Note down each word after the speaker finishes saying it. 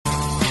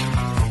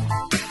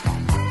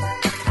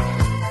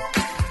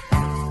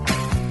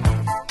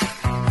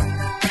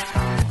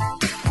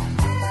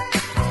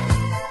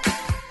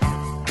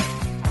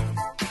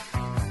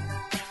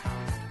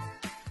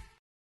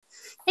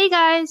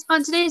guys,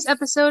 on today's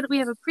episode, we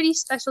have a pretty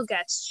special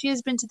guest. She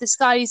has been to the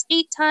Scotties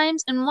 8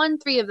 times and won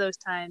 3 of those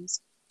times.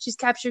 She's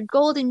captured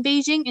gold in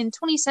Beijing in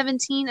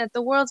 2017 at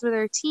the Worlds with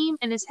her team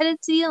and is headed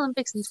to the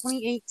Olympics in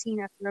 2018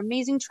 after an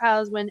amazing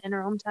trials win in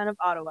her hometown of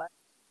Ottawa.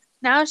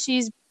 Now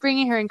she's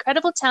bringing her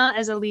incredible talent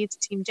as a lead to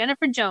Team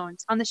Jennifer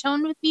Jones. On the show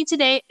with me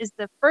today is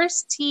the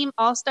first team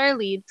All-Star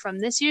lead from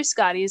this year's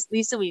Scotties,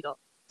 Lisa Weigel.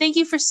 Thank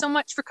you for so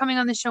much for coming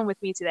on the show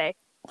with me today.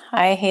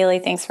 Hi, Haley.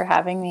 Thanks for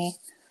having me.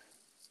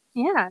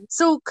 Yeah.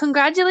 So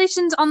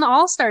congratulations on the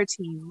All-Star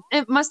team.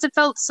 It must have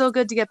felt so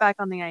good to get back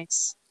on the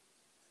ice.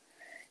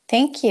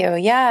 Thank you.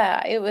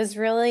 Yeah, it was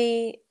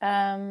really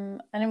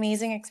an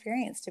amazing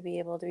experience to be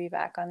able to be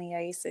back on the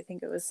ice. I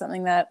think it was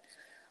something that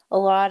a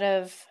lot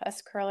of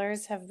us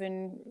curlers have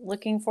been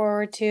looking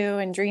forward to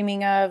and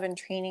dreaming of and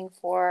training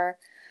for.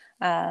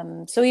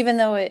 So even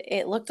though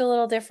it looked a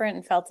little different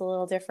and felt a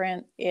little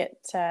different, it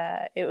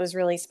was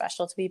really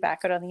special to be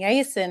back out on the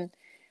ice. And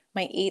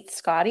my 8th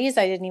Scotties,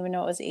 I didn't even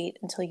know it was 8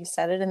 until you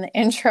said it in the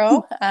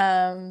intro.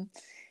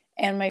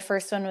 And my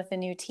first one with a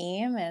new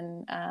team.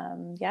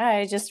 And yeah,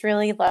 I just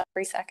really loved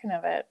every second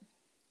of it.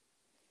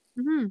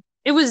 Mm-hmm.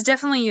 It was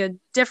definitely a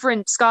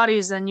different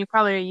Scotties than you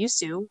probably are used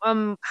to.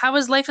 How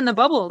was life in the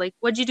bubble? Like,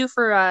 what'd you do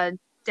for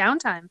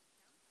downtime?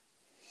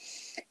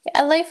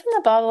 Yeah, life in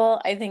the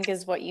bubble, I think,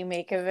 is what you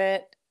make of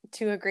it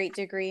to a great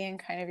degree and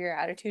kind of your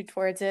attitude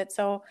towards it.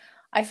 So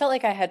I felt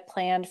like I had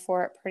planned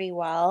for it pretty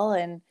well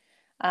and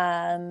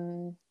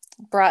um,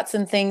 brought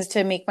some things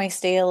to make my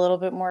stay a little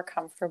bit more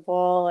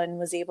comfortable and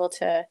was able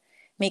to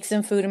make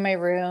some food in my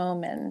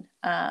room and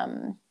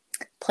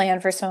plan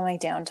for some of my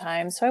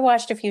downtime. So I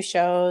watched a few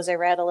shows, I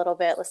read a little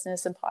bit, listened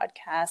to some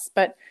podcasts,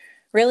 but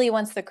really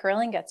once the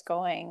curling gets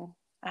going,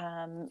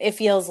 it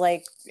feels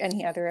like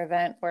any other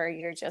event where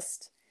you're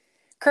just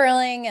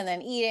curling and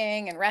then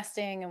eating and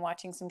resting and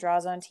watching some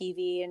draws on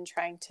TV and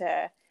trying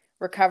to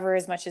recover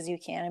as much as you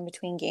can in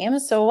between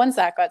games. So once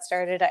that got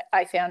started,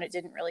 I found it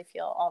didn't really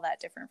feel all that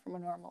different from a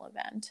normal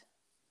event.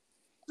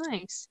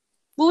 Nice.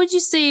 What would you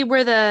say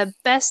were the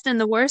best and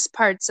the worst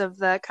parts of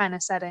the kind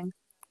of setting?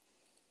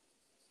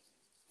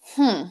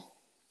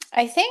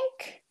 I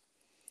think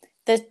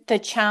the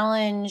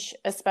challenge,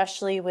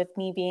 especially with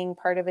me being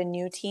part of a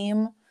new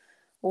team,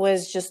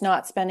 was just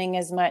not spending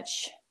as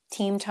much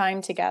team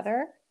time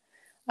together.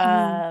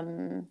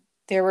 Mm,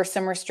 There were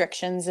some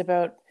restrictions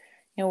about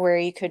where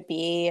you could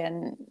be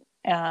and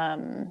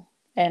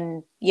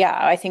yeah,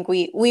 I think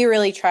we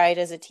really tried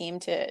as a team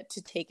to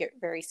take it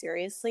very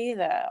seriously,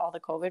 all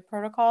the COVID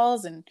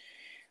protocols, and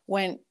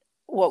went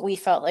what we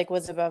felt like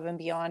was above and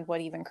beyond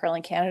what even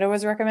Curling Canada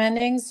was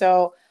recommending.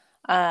 So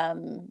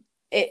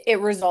it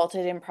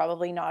resulted in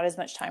probably not as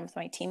much time with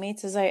my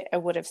teammates as I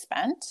would have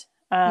spent.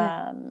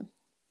 yeah.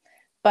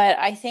 But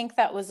I think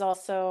that was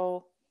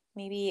also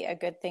maybe a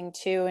good thing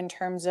too, in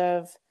terms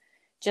of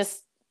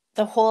just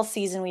the whole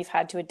season we've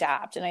had to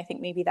adapt. And I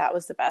think maybe that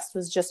was the best,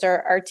 was just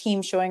our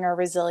team showing our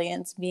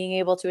resilience, being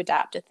able to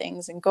adapt to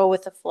things and go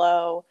with the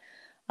flow.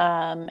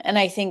 And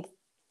I think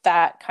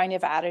that kind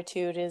of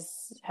attitude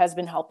has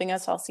been helping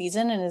us all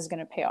season and is going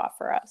to pay off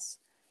for us.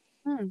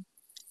 Hmm.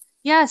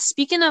 Yeah,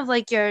 speaking of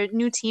like your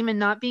new team and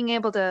not being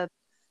able to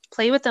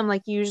play with them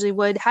like you usually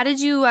would, how did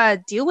you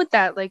deal with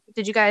that? Like,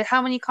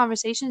 how many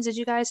conversations did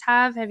you guys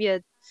have? Have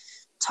you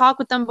talked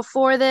with them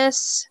before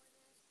this?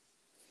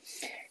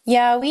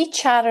 Yeah, we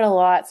chatted a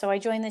lot. So I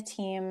joined the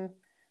team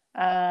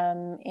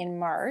in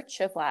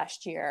March of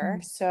last year.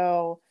 Mm.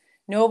 So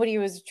nobody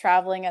was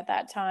traveling at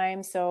that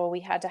time. So we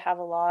had to have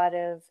a lot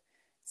of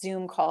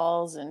Zoom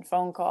calls and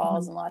phone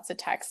calls Mhm. and lots of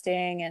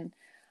texting. And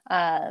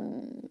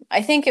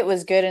I think it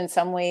was good in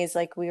some ways.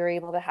 Like, we were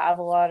able to have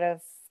a lot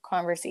of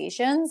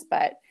conversations,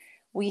 but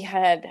we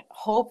had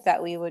hoped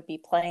that we would be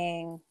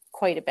playing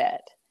quite a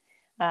bit,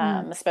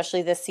 Mm.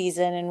 especially this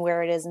season and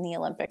where it is in the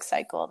Olympic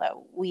cycle. That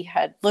we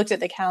had looked at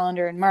the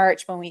calendar in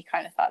March when we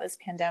kind of thought this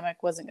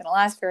pandemic wasn't going to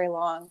last very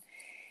long,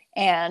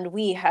 and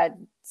we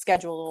had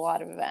scheduled a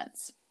lot of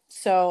events.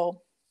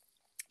 So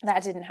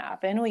that didn't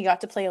happen. We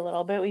got to play a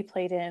little bit. We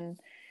played in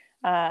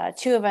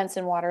 2 events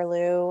in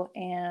Waterloo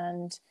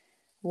and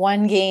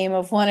 1 game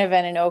of 1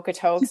 event in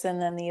Okotoks,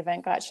 and then the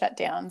event got shut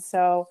down.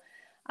 So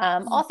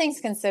all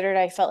things considered,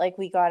 I felt like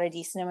we got a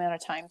decent amount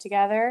of time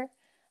together.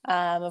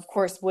 Of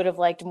course, would have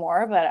liked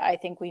more, but I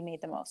think we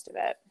made the most of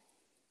it.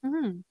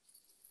 Mhm.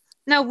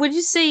 Now, would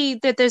you say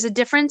that there's a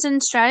difference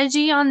in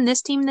strategy on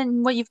this team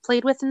than what you've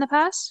played with in the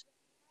past?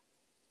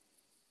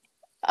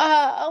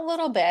 A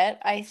little bit.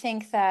 I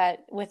think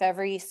that with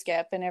every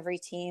skip and every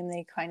team,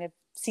 they kind of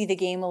see the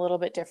game a little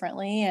bit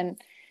differently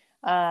and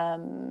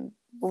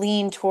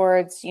lean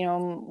towards,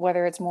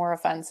 whether it's more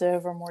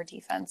offensive or more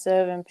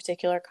defensive in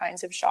particular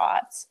kinds of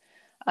shots.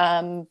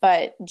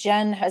 But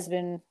Jen has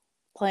been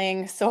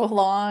playing so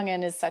long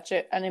and is such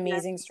an Yeah.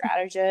 amazing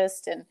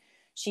strategist, and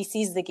she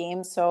sees the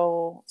game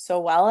so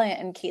well.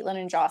 And Caitlin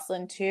and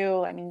Jocelyn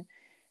too. I mean,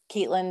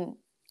 Caitlin,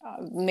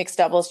 mixed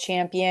doubles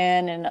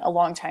champion and a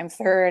longtime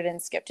third,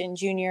 and skipped in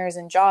juniors,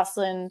 and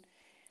Jocelyn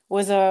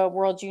was a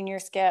world junior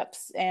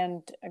skips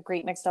and a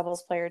great mixed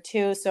doubles player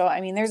too. So I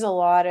mean, there's a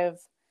lot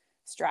of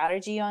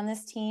strategy on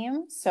this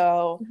team.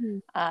 So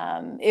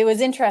Mm-hmm. it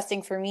was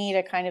interesting for me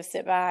to kind of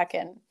sit back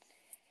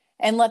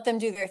and let them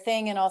do their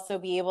thing, and also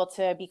be able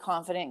to be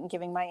confident in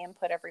giving my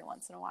input every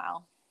once in a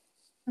while.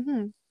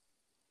 Mm-hmm.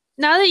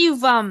 Now that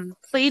you've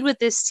played with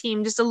this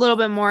team just a little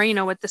bit more,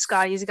 with the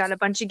Scotties, got a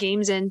bunch of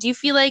games in, do you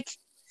feel like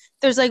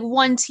there's like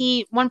one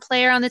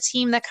player on the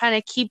team that kind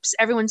of keeps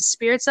everyone's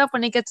spirits up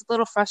when it gets a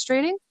little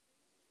frustrating?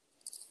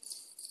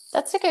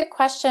 That's a good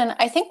question.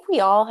 I think we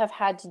all have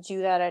had to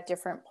do that at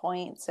different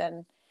points,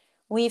 and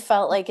we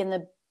felt like in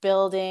the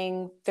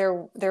building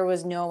there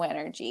was no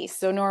energy.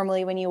 So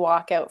normally when you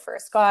walk out for a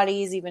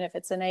Scotties, even if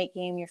it's a night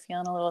game, you're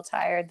feeling a little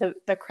tired,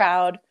 the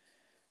crowd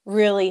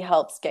really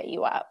helps get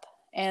you up.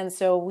 And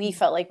so we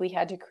felt like we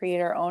had to create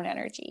our own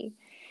energy.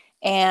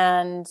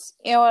 And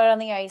on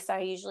the ice, I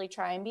usually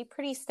try and be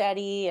pretty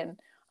steady, and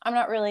I'm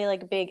not really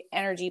like a big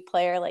energy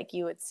player like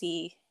you would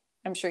see.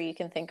 I'm sure you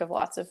can think of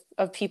lots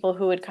of people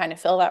who would kind of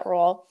fill that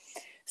role.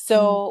 Mm-hmm.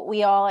 So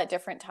we all at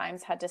different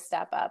times had to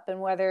step up, and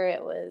whether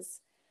it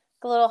was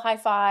a little high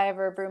five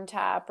or broom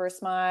tap or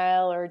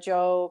smile or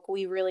joke,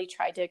 we really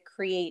tried to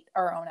create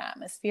our own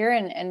atmosphere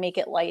and make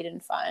it light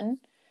and fun,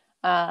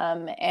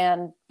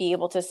 and be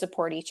able to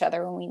support each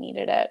other when we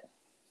needed it.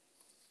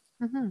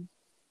 Mm-hmm.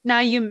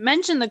 Now you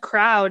mentioned the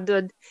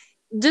crowd.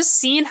 Just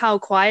seeing how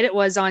quiet it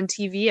was on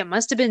TV, it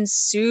must have been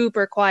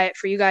super quiet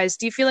for you guys.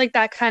 Do you feel like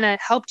that kind of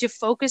helped you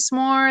focus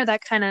more?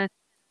 That kind of,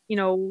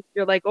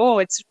 you're like, oh,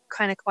 it's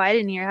kind of quiet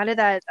in here. How did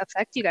that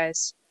affect you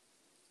guys?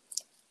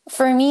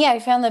 For me, I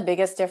found the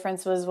biggest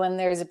difference was when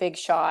there's a big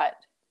shot,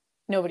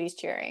 nobody's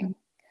cheering.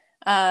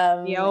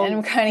 And Yo.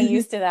 I'm kind of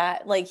used to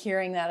that, like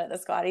hearing that at the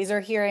Scotties,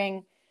 or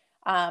hearing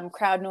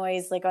crowd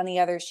noise like on the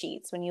other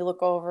sheets when you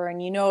look over and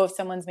if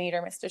someone's made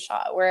or missed a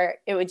shot, where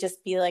it would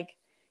just be like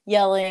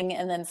yelling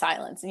and then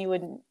silence and you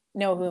wouldn't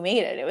know who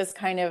made it. It was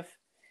kind of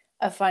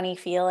a funny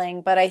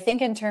feeling. But I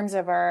think in terms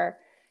of our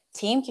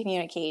team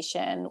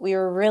communication, we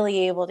were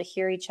really able to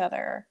hear each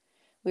other.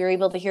 We were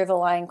able to hear the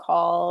line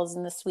calls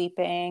and the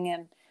sweeping.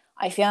 And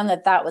I found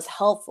that was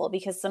helpful,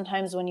 because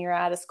sometimes when you're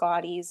at a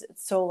Scotties,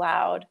 it's so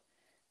loud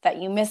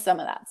that you miss some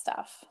of that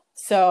stuff.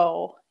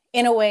 So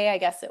in a way, I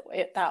guess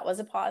that was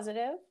a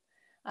positive.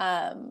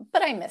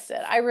 But I miss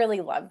it. I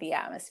really love the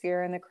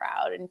atmosphere and the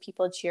crowd and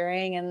people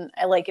cheering. And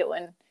I like it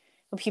when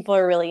people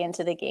are really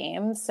into the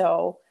game.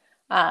 So,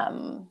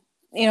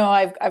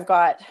 I've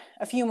got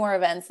a few more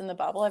events in the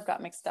bubble. I've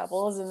got mixed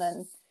doubles and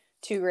then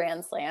 2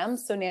 Grand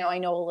Slams. So now I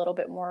know a little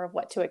bit more of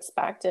what to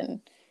expect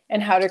and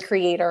how to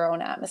create our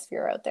own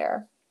atmosphere out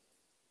there.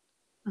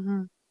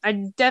 Hmm.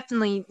 I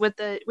definitely, with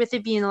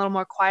it being a little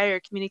more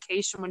quieter,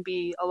 communication would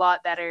be a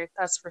lot better.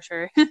 That's for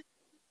sure.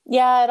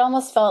 Yeah, it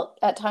almost felt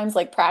at times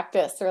like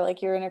practice, or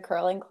like you're in a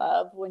curling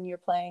club when you're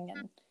playing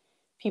and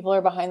people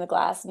are behind the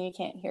glass and you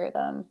can't hear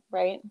them,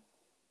 right?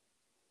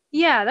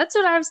 Yeah, that's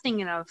what I was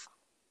thinking of.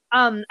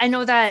 I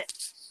know that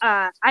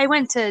I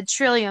went to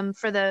Trillium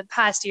for the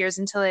past years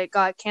until it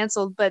got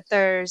canceled, but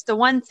there's the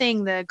one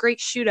thing, the Great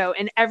Shootout,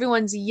 and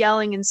everyone's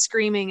yelling and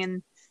screaming,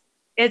 and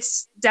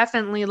it's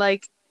definitely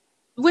like,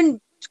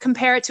 wouldn't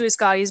compare it to a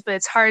Scotties, but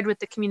it's hard with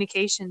the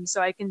communication.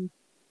 So I can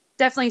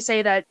definitely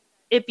say that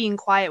it being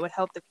quiet would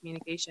help the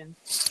communication.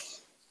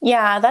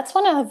 Yeah, that's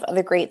one of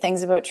the great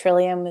things about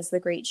Trillium, is the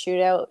Great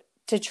Shootout,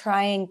 to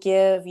try and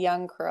give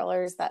young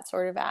curlers that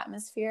sort of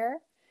atmosphere.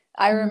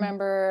 I Mhm.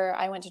 remember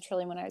I went to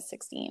Trillium when I was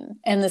 16,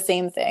 and the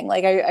same thing.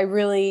 Like I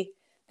really,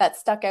 that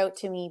stuck out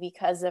to me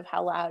because of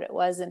how loud it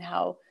was and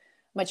how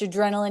much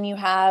adrenaline you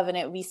have, and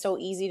it would be so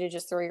easy to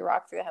just throw your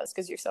rock through the house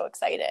because you're so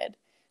excited.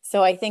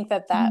 So I think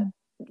that Mhm.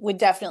 would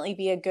definitely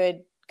be a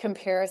good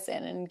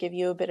comparison and give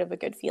you a bit of a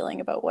good feeling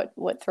about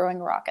what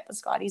throwing a rock at the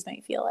Scotties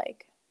might feel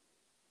like.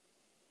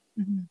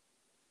 Mhm.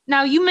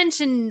 Now you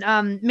mentioned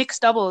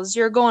mixed doubles.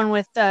 You're going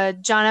with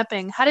John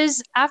Epping. How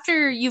does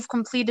after you've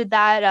completed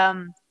that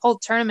whole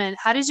tournament,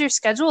 how does your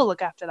schedule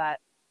look after that?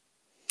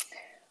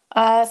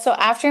 So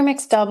after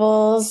mixed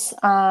doubles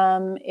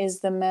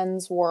is the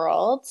men's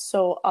world.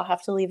 So I'll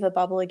have to leave the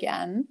bubble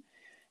again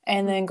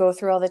and then go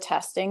through all the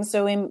testing.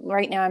 So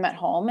right now I'm at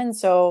home. And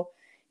so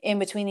in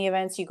between the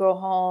events, you go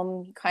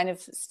home, you kind of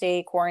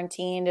stay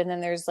quarantined. And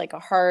then there's like a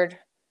hard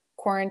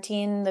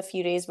quarantine the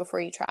few days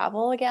before you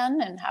travel again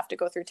and have to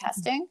go through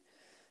testing.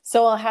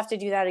 So I'll have to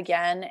do that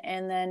again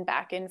and then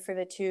back in for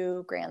the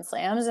 2 Grand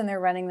Slams, and they're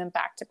running them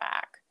back to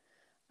back.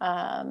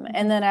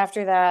 And then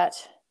after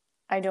that,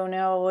 I don't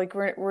know, like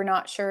we're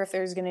not sure if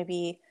there's going to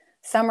be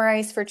summer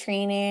ice for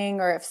training,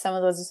 or if some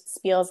of those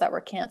spiels that were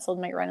canceled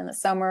might run in the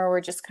summer.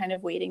 We're just kind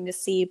of waiting to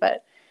see,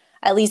 but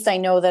at least I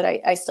know that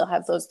I still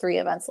have those 3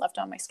 events left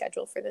on my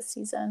schedule for this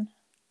season.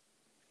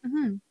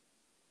 Mm-hmm.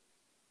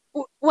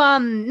 Well,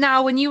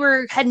 now when you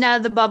were heading out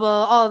of the bubble,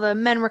 all the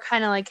men were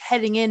kind of like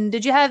heading in.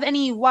 Did you have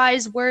any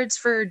wise words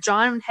for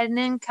John heading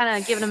in, kind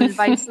of giving him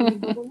advice on the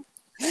bubble?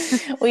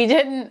 We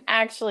didn't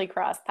actually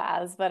cross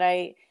paths, but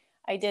I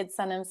did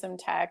send him some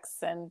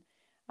texts and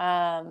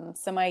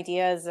some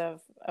ideas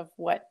of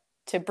what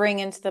to bring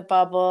into the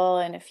bubble,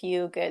 and a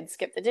few good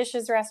skip the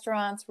dishes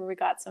restaurants where we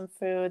got some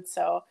food.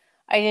 So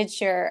I did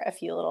share a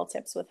few little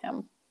tips with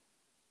him.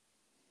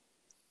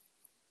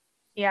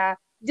 Yeah,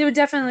 it would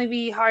definitely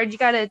be hard. You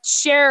got to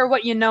share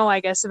what you know, I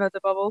guess, about the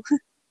bubble.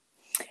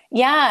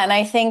 Yeah, and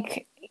I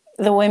think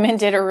the women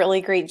did a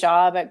really great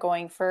job at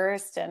going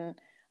first, and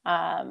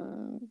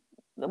um,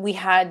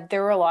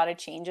 there were a lot of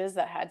changes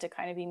that had to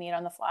kind of be made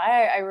on the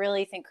fly. I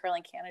really think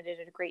Curling Canada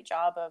did a great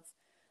job of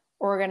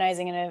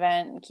organizing an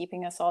event and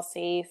keeping us all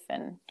safe,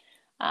 and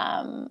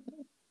um,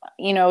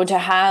 to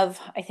have,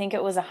 I think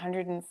it was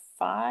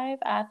 105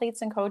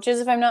 athletes and coaches,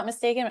 if I'm not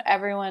mistaken,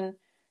 everyone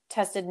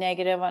tested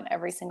negative on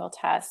every single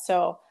test.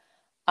 So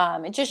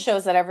it just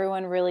shows that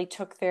everyone really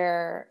took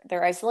their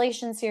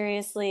isolation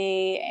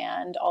seriously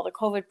and all the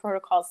COVID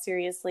protocols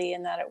seriously,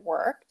 and that it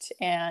worked.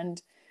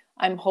 And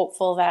I'm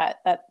hopeful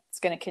that that's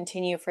going to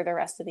continue for the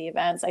rest of the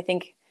events. I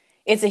think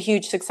it's a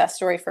huge success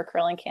story for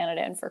Curling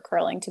Canada and for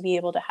curling to be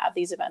able to have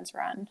these events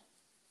run.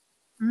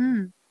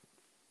 Mm.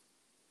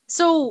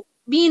 So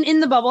being in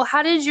the bubble,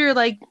 how did your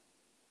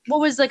what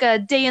was like a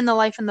day in the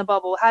life in the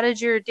bubble? How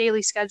did your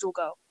daily schedule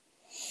go?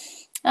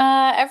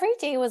 Every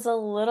day was a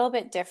little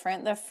bit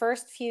different. The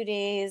first few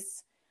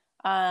days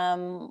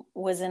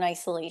was in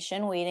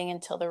isolation, waiting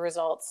until the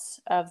results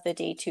of the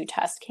day 2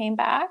 test came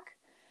back.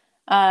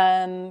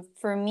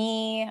 For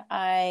me,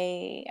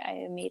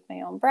 I made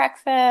my own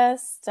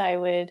breakfast. I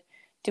would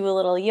do a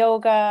little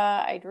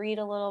yoga. I'd read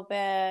a little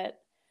bit.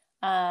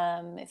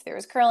 If there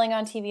was curling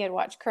on TV, I'd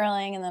watch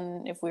curling. And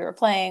then if we were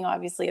playing,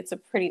 obviously it's a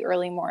pretty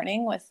early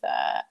morning with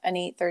an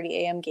 8:30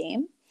 a.m.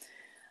 game.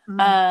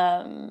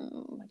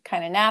 Mm.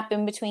 Kind of nap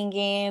in between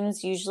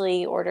games,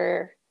 usually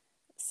order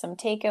some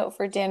takeout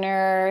for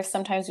dinner.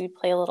 Sometimes we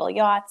play a little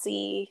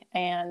Yahtzee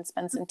and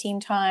spend some team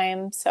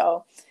time.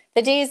 So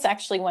the days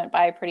actually went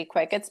by pretty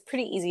quick. It's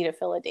pretty easy to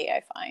fill a day,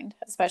 I find,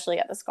 especially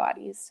at the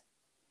Scotties.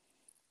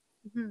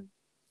 Mm-hmm.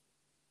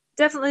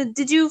 Definitely.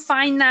 Did you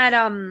find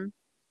that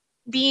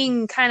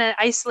being kind of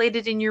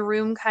isolated in your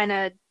room kind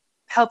of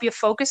help you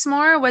focus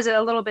more? Or was it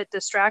a little bit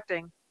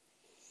distracting?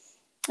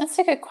 That's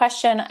a good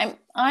question.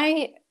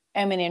 I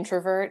am an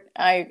introvert.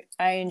 I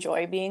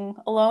enjoy being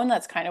alone.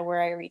 That's kind of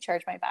where I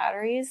recharge my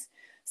batteries.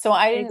 So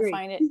I I didn't agree.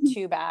 find it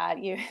too bad.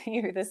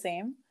 You're the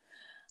same.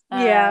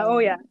 Yeah. Oh,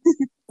 yeah.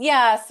 Um,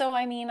 yeah, so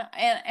I mean,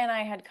 and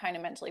I had kind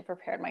of mentally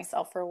prepared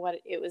myself for what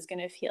it was going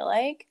to feel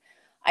like.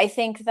 I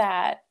think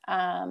that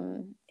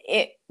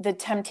the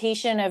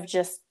temptation of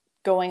just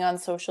going on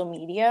social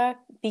media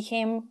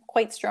became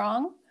quite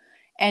strong,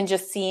 and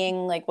just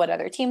seeing like what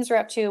other teams were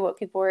up to, what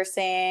people were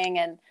saying,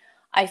 and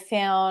I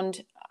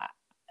found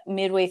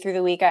midway through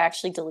the week I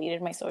actually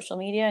deleted my social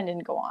media and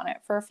didn't go on it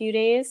for a few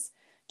days,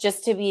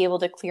 just to be able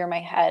to clear my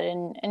head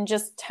and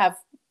just have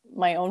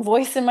my own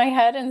voice in my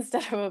head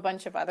instead of a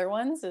bunch of other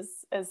ones,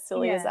 as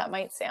silly as Yeah. that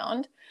might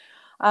sound.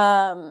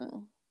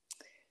 Um,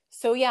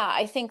 so yeah,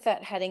 I think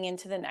that heading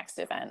into the next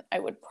event, I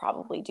would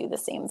probably do the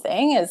same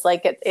thing. Is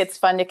like it's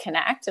fun to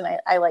connect, and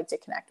I like to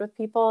connect with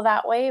people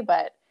that way.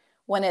 But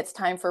when it's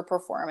time for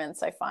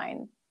performance, I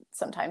find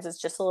sometimes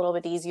it's just a little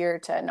bit easier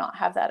to not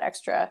have that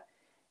extra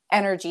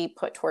energy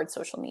put towards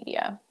social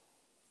media.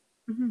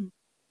 Hmm.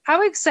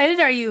 How excited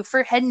are you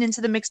for heading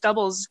into the mixed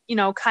doubles,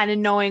 kind of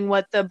knowing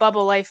what the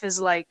bubble life is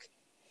like?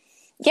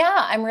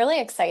 Yeah, I'm really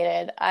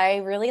excited. I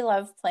really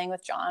love playing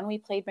with John. We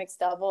played mixed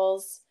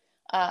doubles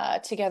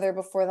together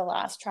before the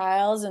last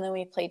trials, and then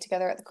we played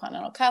together at the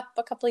Continental Cup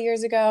a couple of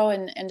years ago,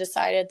 and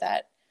decided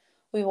that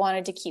we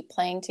wanted to keep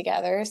playing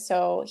together.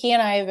 So he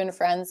and I have been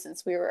friends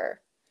since we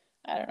were,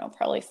 I don't know,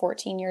 probably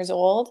 14 years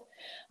old.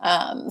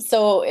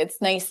 So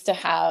it's nice to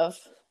have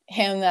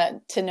him,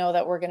 that to know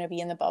that we're going to be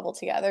in the bubble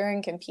together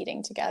and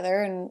competing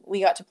together. And we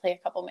got to play a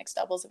couple mixed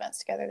doubles events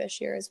together this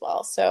year as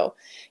well. So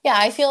yeah,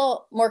 I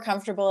feel more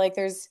comfortable. Like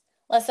there's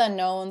less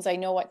unknowns. I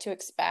know what to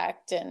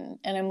expect, and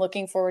I'm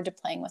looking forward to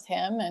playing with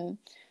him, and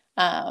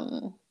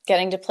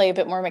getting to play a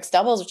bit more mixed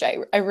doubles, which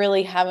I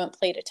really haven't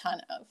played a ton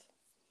of.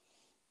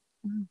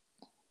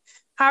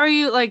 How are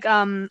you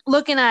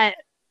looking at?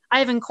 I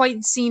haven't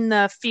quite seen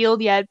the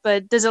field yet,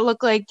 but does it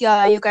look like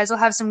you guys will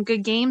have some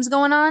good games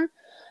going on?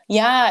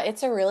 Yeah,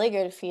 it's a really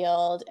good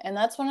field. And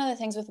that's one of the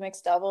things with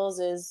mixed doubles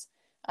is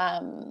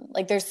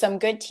like there's some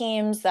good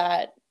teams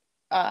that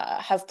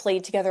have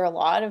played together a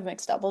lot of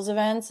mixed doubles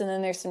events. And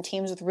then there's some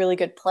teams with really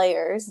good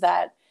players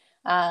that,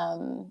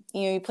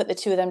 you put the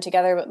two of them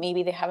together, but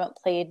maybe they haven't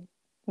played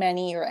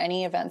many or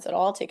any events at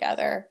all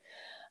together.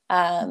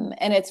 And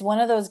it's one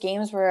of those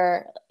games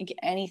where like,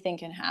 anything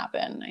can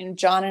happen. And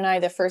John and I,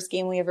 the first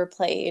game we ever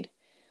played,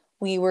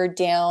 we were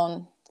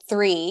down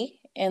 3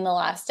 in the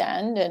last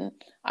end, and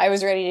I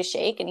was ready to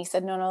shake, and he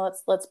said, no,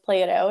 let's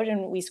play it out.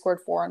 And we scored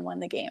 4 and won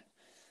the game.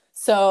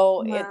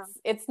 So Wow.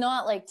 it's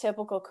not like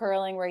typical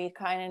curling where you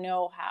kind of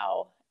know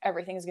how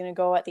everything's going to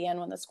go at the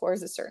end when the score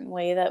is a certain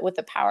way, that with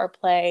the power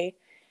play,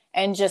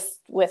 and just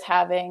with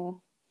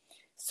having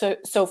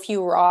so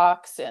few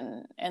rocks,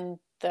 and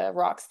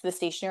the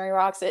stationary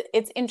rocks,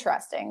 it's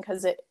interesting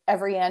because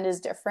every end is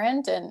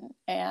different,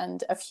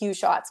 and a few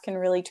shots can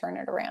really turn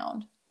it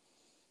around.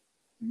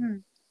 Hmm.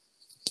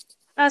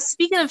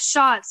 Speaking of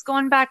shots,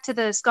 going back to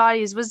the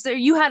Scotties,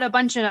 you had a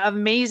bunch of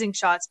amazing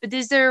shots, but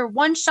is there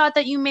one shot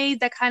that you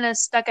made that kind of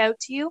stuck out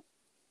to you?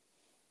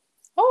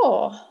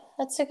 Oh,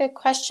 that's a good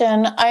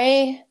question.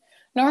 I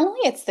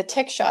normally it's the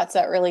tick shots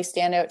that really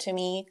stand out to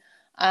me.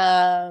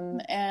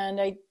 And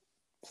I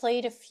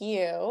played a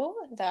few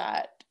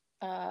that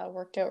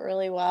worked out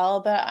really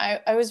well, but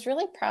I was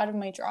really proud of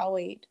my draw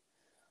weight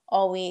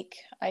all week.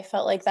 I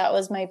felt like that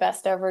was my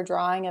best ever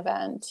drawing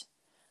event,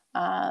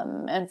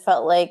 and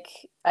felt like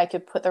I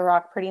could put the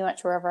rock pretty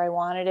much wherever I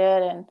wanted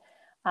it. And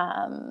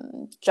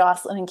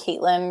Jocelyn and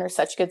Caitlin are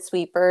such good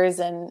sweepers,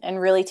 and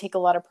really take a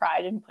lot of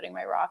pride in putting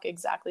my rock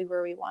exactly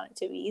where we want it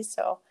to be.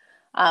 So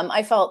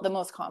I felt the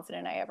most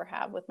confident I ever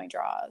have with my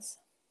draws.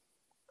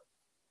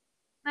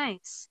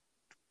 Nice.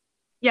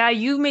 Yeah,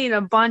 you made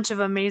a bunch of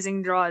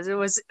amazing draws. It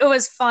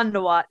was fun to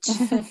watch.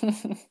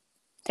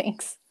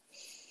 Thanks.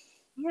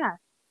 Yeah.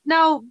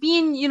 Now,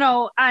 being,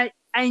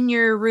 in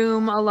your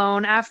room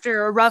alone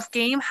after a rough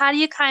game, how do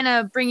you kind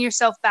of bring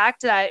yourself back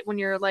to that when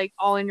you're like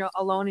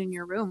alone in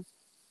your room?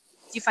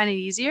 Do you find it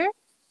easier?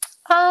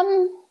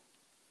 Um,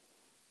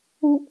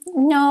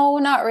 no,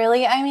 not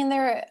really. I mean,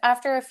 there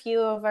after a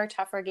few of our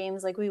tougher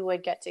games, like we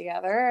would get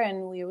together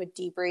and we would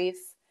debrief,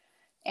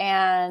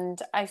 and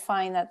I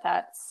find that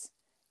that's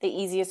the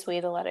easiest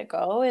way to let it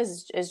go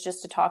is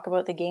just to talk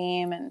about the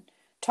game and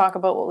talk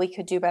about what we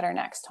could do better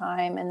next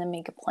time, and then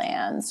make a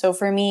plan. So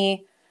for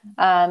me,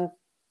 um,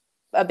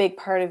 a big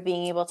part of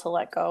being able to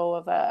let go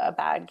of a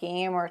bad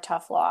game or a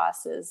tough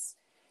loss is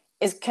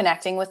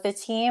connecting with the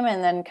team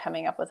and then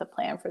coming up with a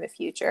plan for the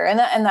future.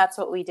 And that's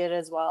what we did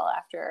as well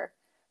after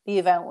the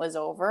event was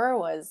over.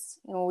 Was,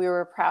 we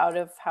were proud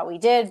of how we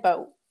did,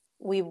 but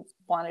we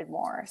wanted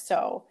more.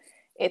 So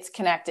it's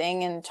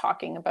connecting and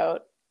talking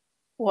about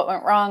what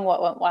went wrong,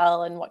 what went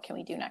well, and what can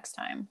we do next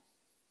time.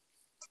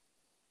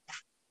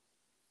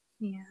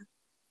 Yeah.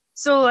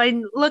 So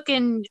I'm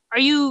looking,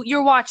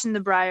 you're watching the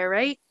Briar,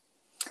 right?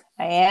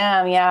 I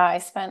am, yeah. I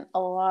spent a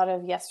lot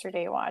of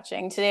yesterday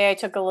watching. Today I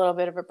took a little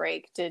bit of a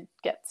break to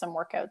get some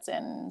workouts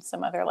in,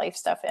 some other life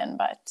stuff in,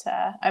 but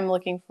I'm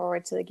looking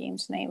forward to the game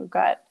tonight. We've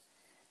got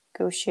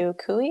Goshu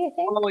Kui, I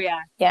think. Oh yeah.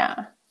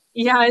 Yeah.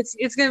 Yeah,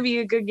 it's gonna be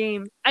a good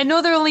game. I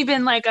know there only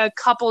been like a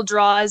couple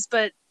draws,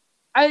 but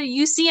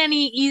you see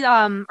any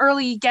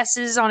early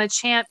guesses on a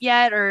champ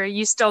yet, or are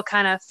you still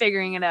kind of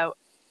figuring it out?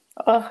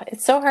 Oh,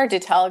 it's so hard to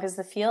tell because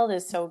the field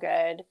is so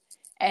good.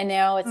 And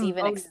now it's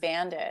even Oh yeah.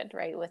 expanded,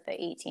 right, with the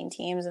 18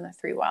 teams and the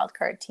 3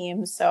 wildcard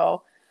teams.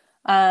 So,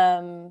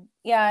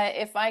 yeah,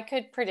 if I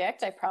could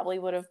predict, I probably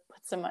would have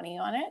put some money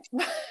on it.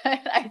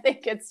 But I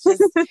think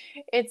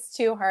it's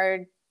too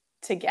hard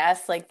to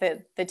guess. Like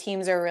the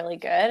teams are really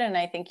good, and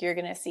I think you're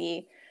going to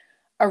see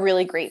a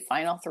really great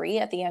final 3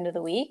 at the end of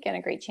the week and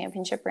a great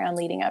championship round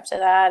leading up to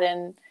that.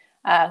 And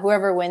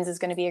whoever wins is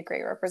going to be a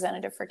great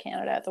representative for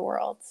Canada at the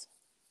Worlds.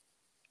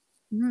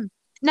 Mhm.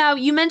 Now,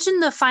 you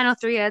mentioned the final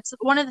three. It's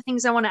one of the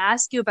things I want to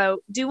ask you about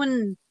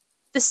doing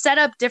the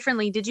setup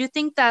differently. Did you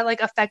think that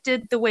like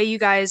affected the way you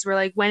guys were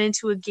like went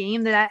into a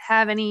game? Did that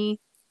have any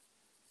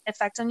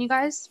effect on you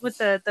guys with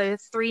the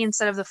three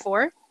instead of the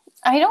four?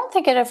 I don't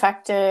think it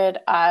affected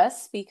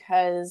us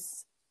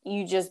because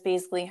you just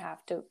basically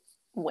have to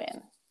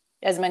win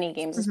as many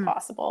games as Hmm.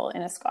 possible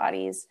in a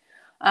Scotties.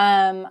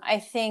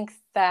 I think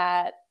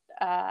that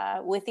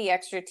with the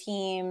extra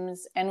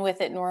teams and with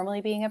it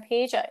normally being a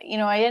page, I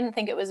didn't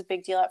think it was a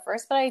big deal at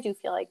first, but I do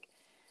feel like,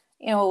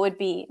 it would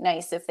be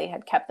nice if they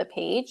had kept the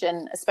page,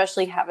 and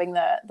especially having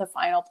the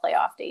final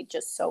playoff date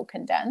just so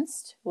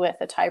condensed with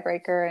a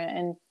tiebreaker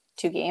and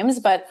 2 games.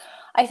 But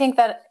I think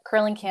that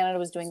Curling Canada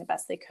was doing the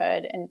best they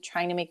could and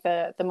trying to make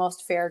the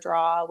most fair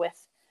draw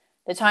with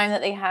the time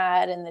that they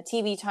had and the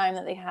TV time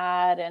that they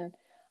had, and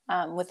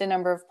with the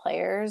number of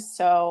players.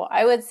 So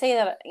I would say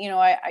that,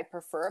 I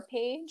prefer a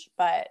page,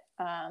 but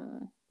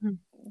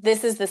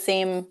this is the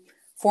same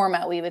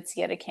format we would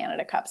see at a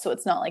Canada Cup. So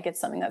it's not like it's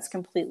something that's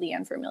completely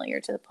unfamiliar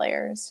to the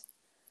players.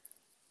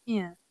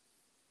 Yeah.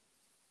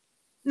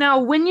 Now,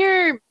 when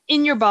you're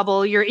in your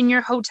bubble, you're in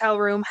your hotel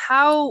room,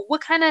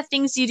 what kind of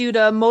things do you do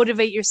to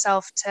motivate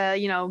yourself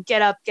to,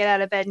 get up, get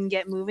out of bed and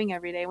get moving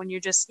every day when you're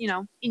just,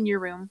 in your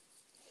room?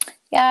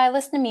 Yeah, I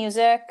listen to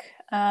music.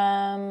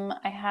 I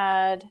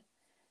had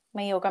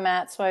my yoga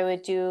mat, so I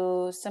would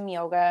do some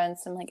yoga and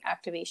some like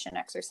activation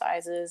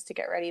exercises to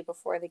get ready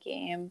before the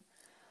game.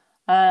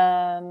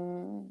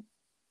 Um,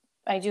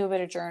 I do a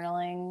bit of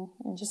journaling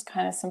and just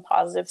kind of some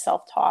positive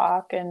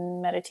self-talk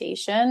and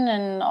meditation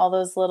and all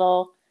those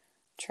little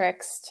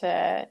tricks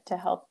to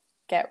help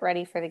get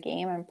ready for the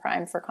game and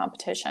prime for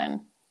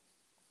competition.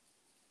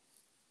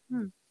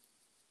 Hmm.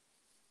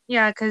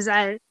 Yeah, because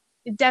I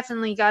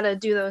definitely got to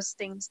do those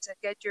things to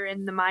get you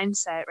in the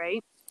mindset,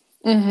 right?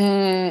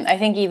 I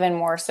think even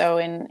more so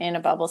in a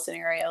bubble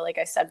scenario, like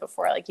I said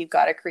before, like you've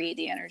got to create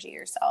the energy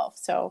yourself.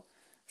 So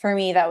for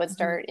me, that would Mhm.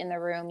 start in the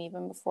room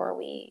even before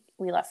we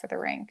left for the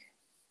rink.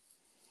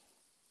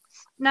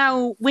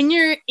 Now, when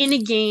you're in a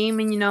game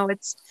and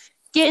it's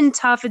getting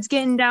tough, it's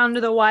getting down to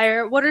the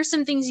wire, what are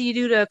some things you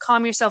do to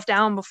calm yourself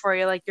down before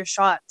you like your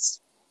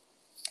shots?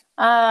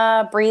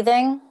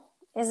 Breathing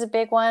is a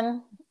big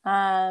one.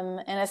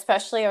 And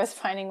especially I was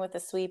finding with the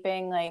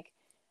sweeping, like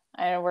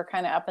I know we're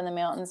kind of up in the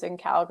mountains in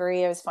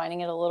Calgary. I was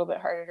finding it a little bit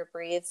harder to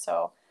breathe.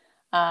 So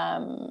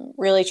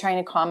really trying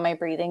to calm my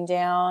breathing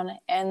down.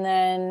 And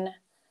then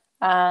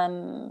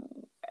um,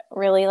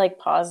 really like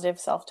positive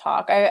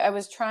self-talk. I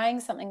was trying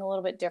something a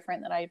little bit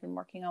different that I've been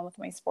working on with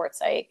my sports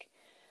psych.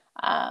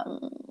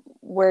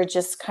 Where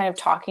just kind of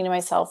talking to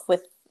myself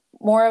with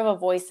more of a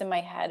voice in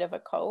my head of a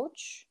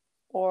coach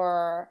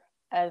or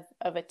of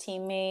a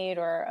teammate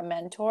or a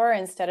mentor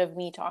instead of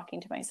me talking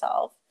to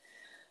myself.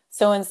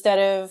 So instead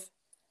of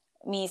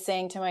me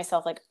saying to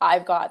myself, like,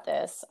 I've got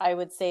this, I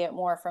would say it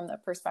more from the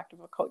perspective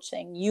of a coach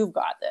saying, you've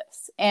got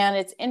this. And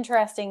it's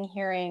interesting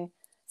hearing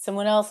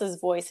someone else's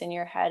voice in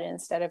your head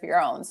instead of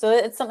your own. So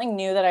it's something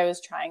new that I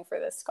was trying for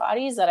the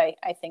Scotties that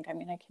I think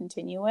I'm going to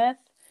continue with.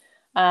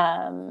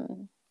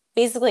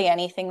 Basically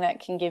anything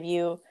that can give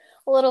you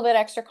a little bit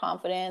extra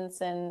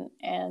confidence and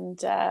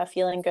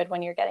feeling good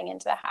when you're getting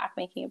into the hack,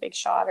 making a big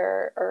shot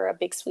or a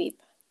big sweep.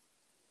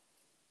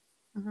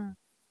 Mm-hmm.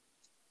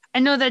 I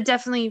know that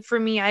definitely for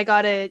me, I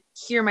gotta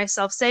hear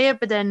myself say it,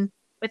 but then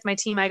with my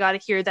team, I gotta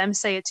hear them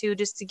say it too,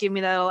 just to give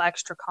me that little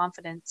extra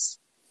confidence.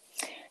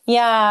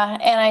 Yeah,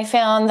 and I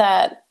found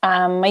that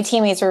my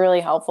teammates were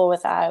really helpful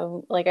with that.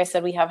 Like I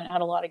said, we haven't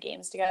had a lot of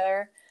games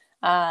together,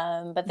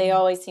 but they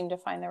always seem to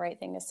find the right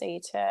thing to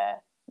say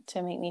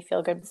to make me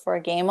feel good before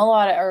a game.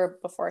 Or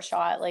before a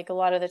shot. Like a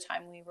lot of the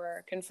time, we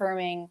were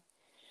confirming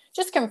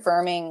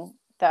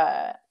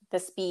the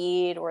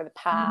speed or the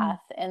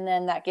path, and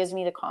then that gives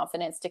me the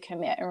confidence to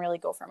commit and really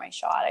go for my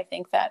shot. I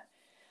think that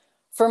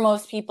for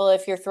most people,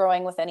 if you're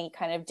throwing with any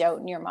kind of doubt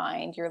in your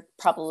mind, you're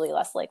probably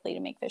less likely to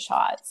make the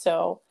shot.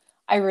 So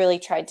I really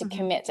tried to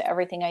commit to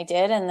everything I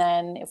did. And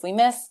then if we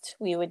missed,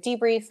 we would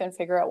debrief and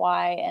figure out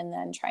why, and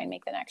then try and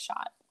make the next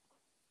shot.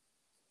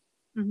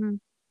 Mm-hmm.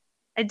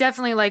 I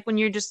definitely like when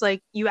you're just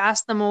like, you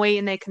ask them away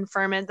and they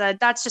confirm it.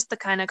 That's just the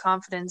kind of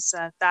confidence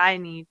that I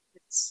need.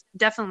 It's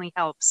definitely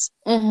helps.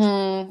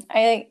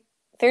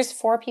 There's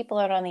 4 people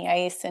out on the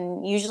ice,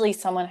 and usually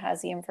someone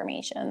has the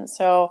information.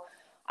 So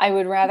I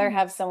would rather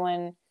have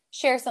someone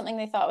share something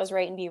they thought was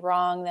right and be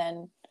wrong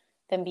than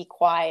be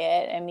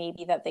quiet and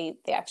maybe that they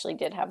actually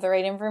did have the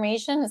right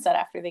information instead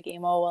after the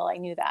game, oh, well, I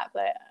knew that,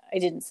 but I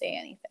didn't say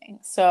anything.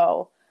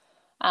 So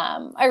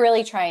I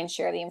really try and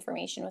share the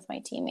information with my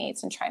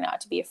teammates and try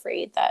not to be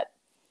afraid that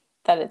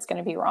it's going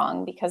to be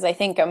wrong, because I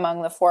think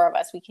among the 4 of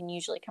us, we can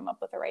usually come up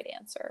with the right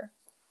answer.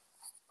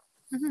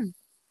 Mm-hmm.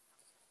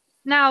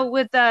 Now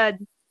with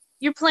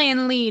you're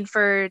playing lead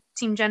for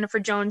Team Jennifer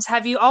Jones.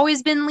 Have you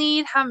always been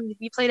lead? Have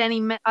you played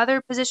any other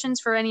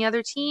positions for any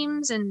other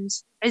teams? And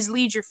is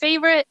lead your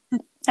favorite?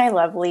 I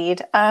love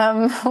lead.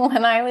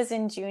 When I was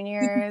in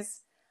juniors,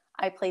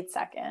 I played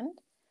second.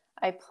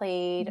 I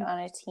played on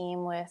a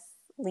team with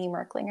Lee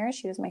Merklinger.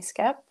 She was my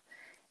skip.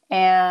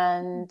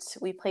 And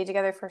we played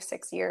together for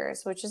 6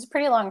 years, which is a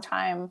pretty long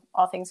time,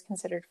 all things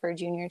considered, for a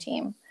junior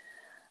team.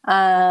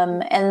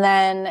 And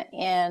then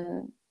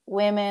in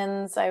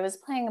women's, I was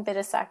playing a bit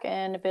of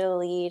second, a bit of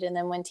lead. And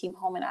then when Team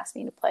Homan asked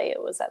me to play,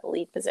 it was at the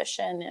lead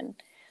position. And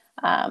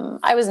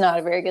I was not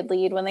a very good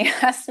lead when they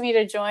asked me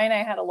to join.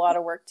 I had a lot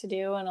of work to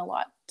do and a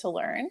lot to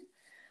learn.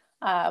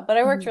 But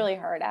I worked really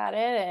hard at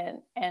it,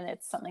 and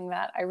it's something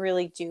that I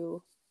really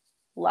do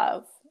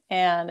love.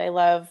 And I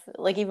love,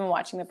 like, even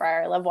watching the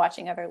Brier, I love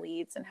watching other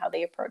leads and how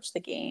they approach the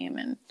game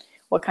and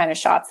what kind of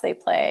shots they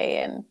play.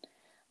 And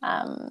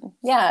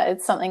yeah,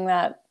 it's something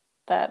that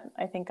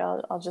I think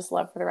I'll just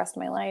love for the rest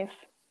of my life.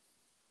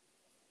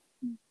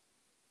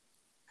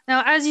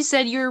 Now, as you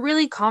said, you're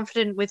really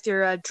confident with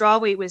your draw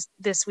weight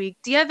this week.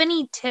 Do you have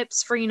any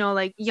tips for,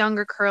 like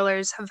younger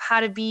curlers have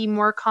how to be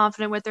more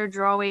confident with their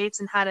draw weights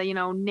and how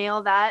to,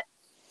 nail that?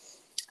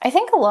 I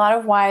think a lot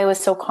of why I was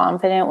so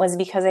confident was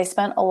because I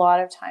spent a lot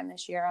of time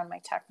this year on my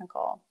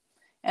technical.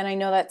 And I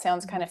know that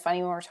sounds kind of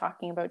funny when we're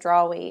talking about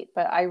draw weight,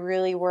 but I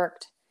really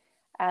worked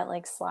at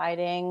like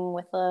sliding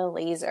with a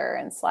laser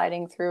and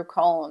sliding through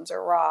cones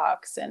or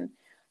rocks and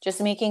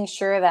just making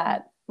sure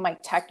that my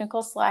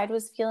technical slide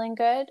was feeling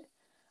good.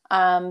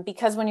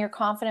 Because when you're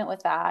confident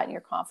with that and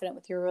you're confident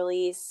with your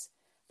release,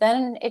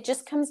 then it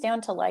just comes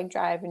down to leg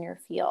drive and your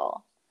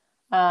feel.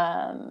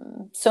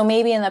 So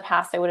maybe in the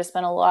past I would have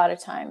spent a lot of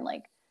time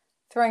like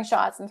throwing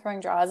shots and throwing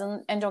draws,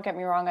 and don't get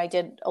me wrong, I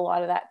did a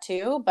lot of that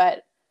too,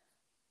 but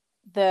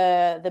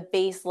the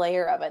base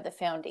layer of it, the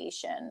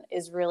foundation,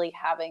 is really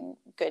having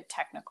good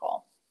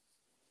technical.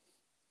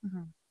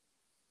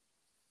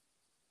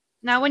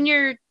 Now, when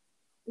you're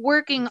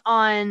working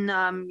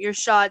on your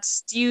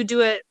shots, do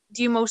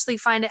you mostly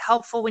find it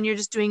helpful when you're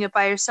just doing it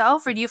by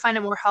yourself, or do you find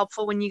it more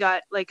helpful when you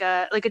got like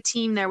a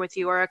team there with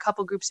you or a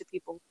couple groups of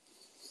people?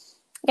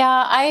 Yeah,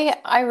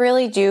 I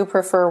really do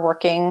prefer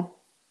working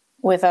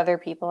with other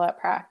people at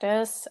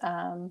practice.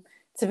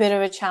 It's a bit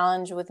of a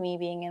challenge with me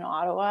being in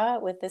Ottawa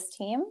with this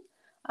team.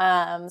 So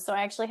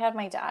I actually had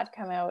my dad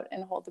come out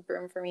and hold the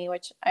broom for me,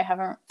 which I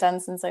haven't done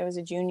since I was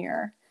a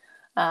junior.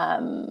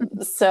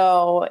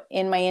 So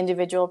in my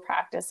individual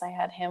practice, I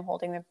had him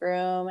holding the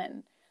broom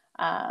and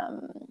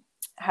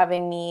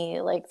having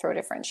me like throw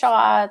different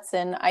shots.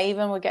 And I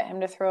even would get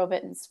him to throw a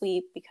bit and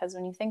sweep, because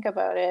when you think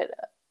about it,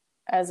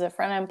 as a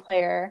front end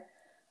player,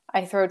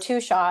 I throw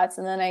 2 shots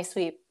and then I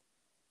sweep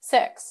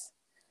 6.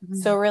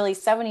 So really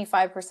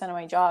 75% of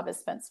my job is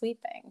spent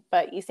sweeping.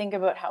 But you think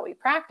about how we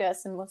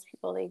practice, and most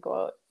people, they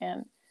go out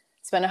and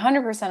spend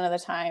 100% of the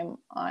time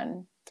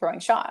on throwing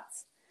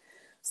shots.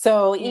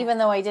 So even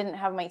though I didn't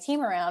have my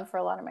team around for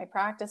a lot of my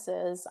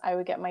practices, I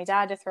would get my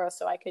dad to throw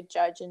so I could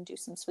judge and do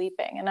some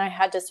sweeping. And I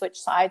had to switch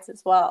sides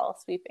as well,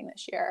 sweeping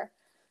this year.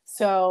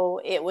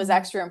 So it was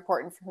extra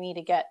important for me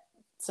to get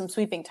some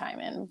sweeping time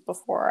in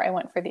before I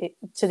went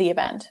to the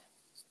event.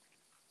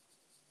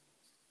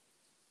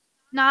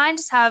 Now I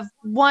just have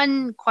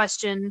one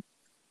question.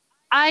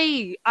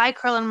 I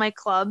curl in my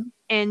club,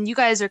 and you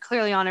guys are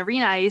clearly on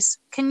arena ice.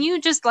 Can you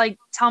just like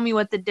tell me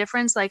what the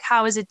difference, like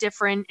how is it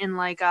different in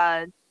like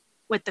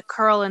with the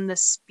curl and the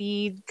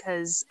speed?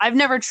 Because I've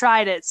never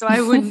tried it, so I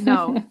wouldn't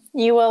know.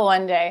 You will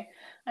one day,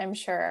 I'm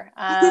sure.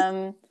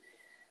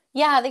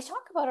 Yeah, they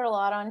talk about it a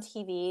lot on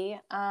TV.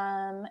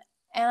 And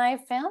I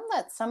found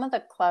that some of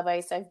the club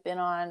ice I've been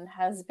on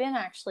has been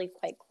actually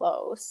quite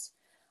close.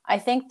 I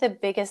think the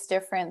biggest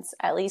difference,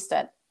 at least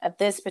at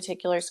this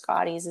particular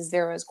Scotties, is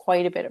there was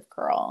quite a bit of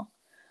curl.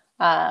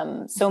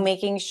 So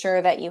making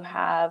sure that you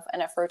have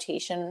enough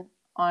rotation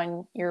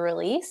on your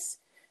release.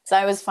 So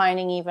I was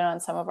finding even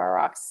on some of our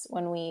rocks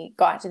when we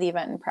got to the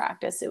event in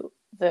practice,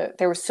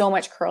 there was so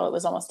much curl, it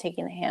was almost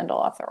taking the handle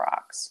off the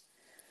rocks.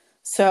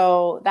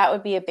 So that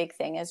would be a big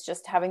thing, is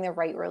just having the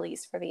right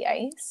release for the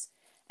ice.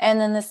 And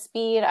then the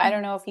speed, I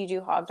don't know if you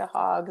do hog to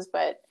hogs,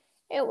 but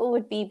it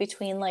would be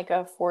between like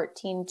a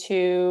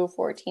 14.2,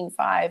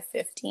 14.5,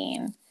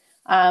 15,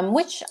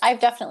 which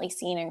I've definitely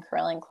seen in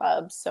curling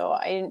clubs. So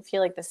I didn't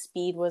feel like the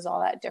speed was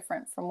all that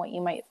different from what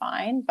you might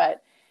find,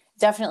 but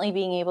definitely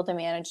being able to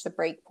manage the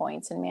break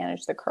points and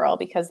manage the curl,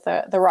 because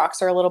the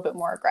rocks are a little bit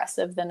more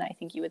aggressive than I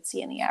think you would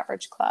see in the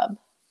average club.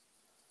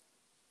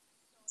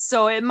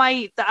 So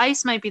the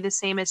ice might be the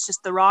same, it's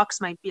just the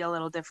rocks might be a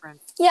little different.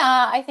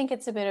 Yeah, I think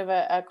it's a bit of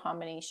a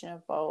combination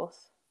of both.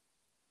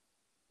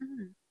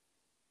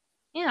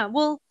 Yeah,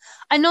 well,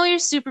 I know you're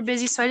super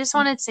busy, so I just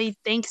wanted to say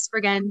thanks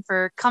again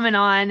for coming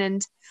on.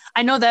 And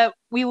I know that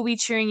we will be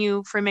cheering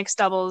you for mixed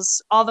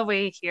doubles all the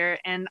way here.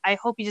 And I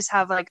hope you just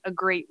have like a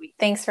great week.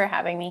 Thanks for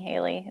having me,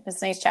 Haley. It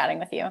was nice chatting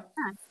with you.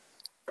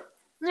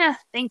 Yeah,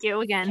 thank you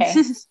again.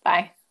 Okay,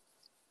 bye.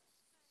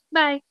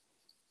 Bye.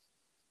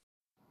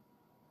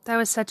 That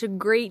was such a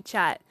great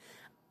chat.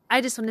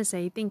 I just want to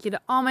say thank you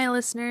to all my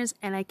listeners,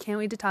 and I can't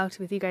wait to talk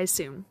with you guys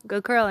soon.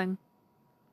 Go curling!